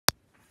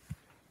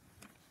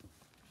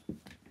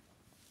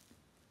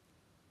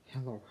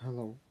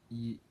Hello,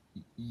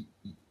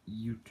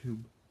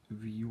 YouTube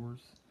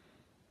viewers.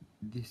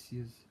 This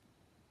is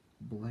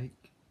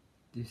Blake.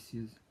 This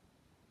is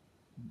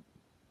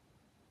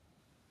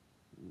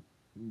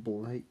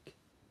Blake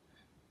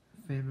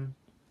Fannin.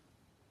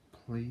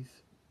 Please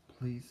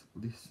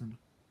listen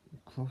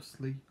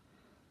closely.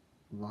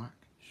 Like,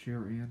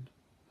 share, and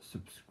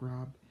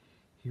subscribe.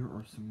 Here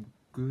are some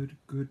good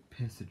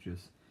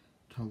passages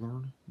to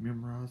learn,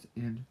 memorize,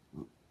 and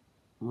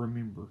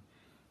remember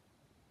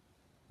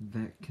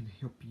that can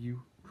help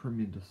you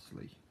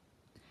tremendously.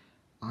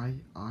 I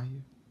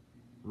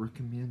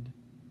recommend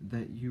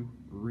that you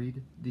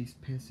read these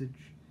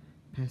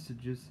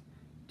passages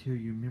till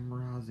you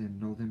memorize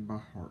and know them by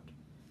heart.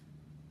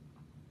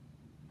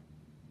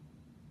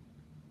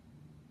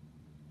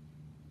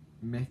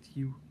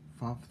 Matthew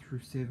 5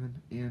 through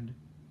 7 and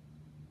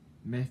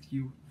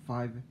Matthew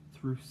 5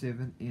 through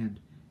 7 and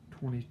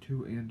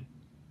 22 and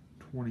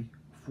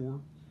 24.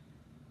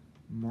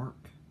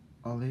 Mark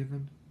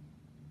 11.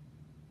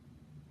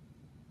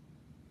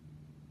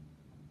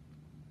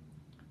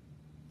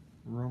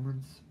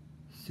 Romans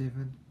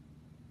 7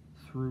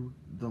 through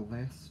the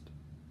last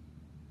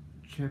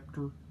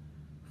chapter.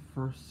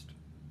 First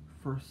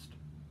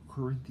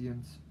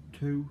Corinthians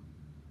 2.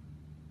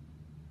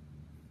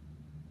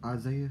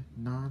 Isaiah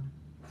 9,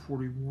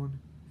 41,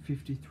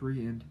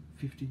 53 and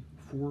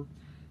 54.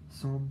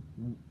 Psalm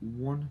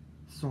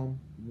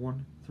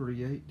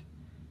 138.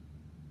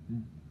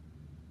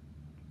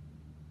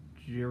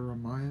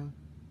 Jeremiah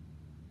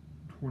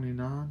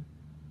 29.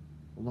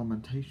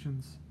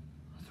 Lamentations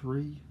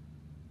 3.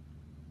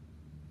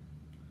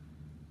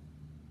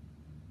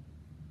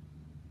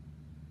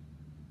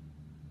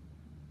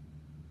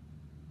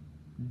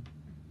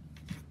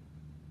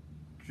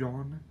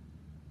 John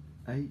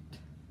 8.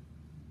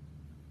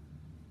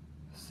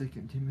 2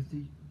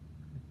 Timothy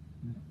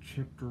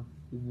chapter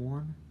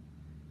 1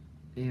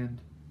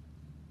 and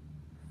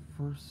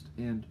first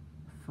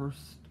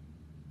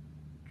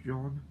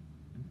John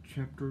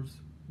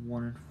chapters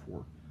 1 and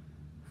 4.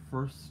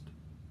 First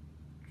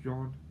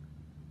John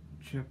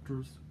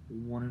chapters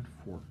 1 and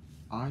 4.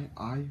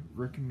 I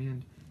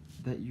recommend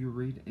that you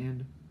read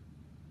and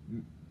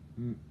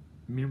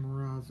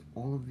memorize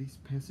all of these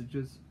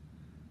passages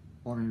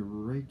on a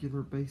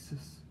regular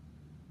basis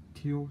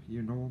till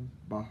you know them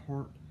by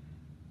heart.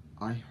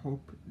 I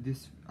hope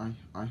this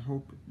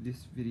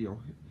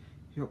video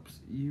helps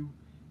you.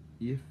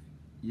 If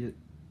it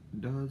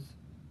does,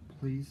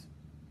 please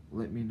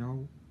let me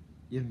know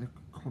in the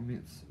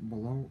comments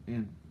below,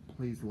 and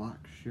please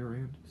like, share,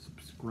 and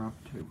subscribe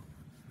too.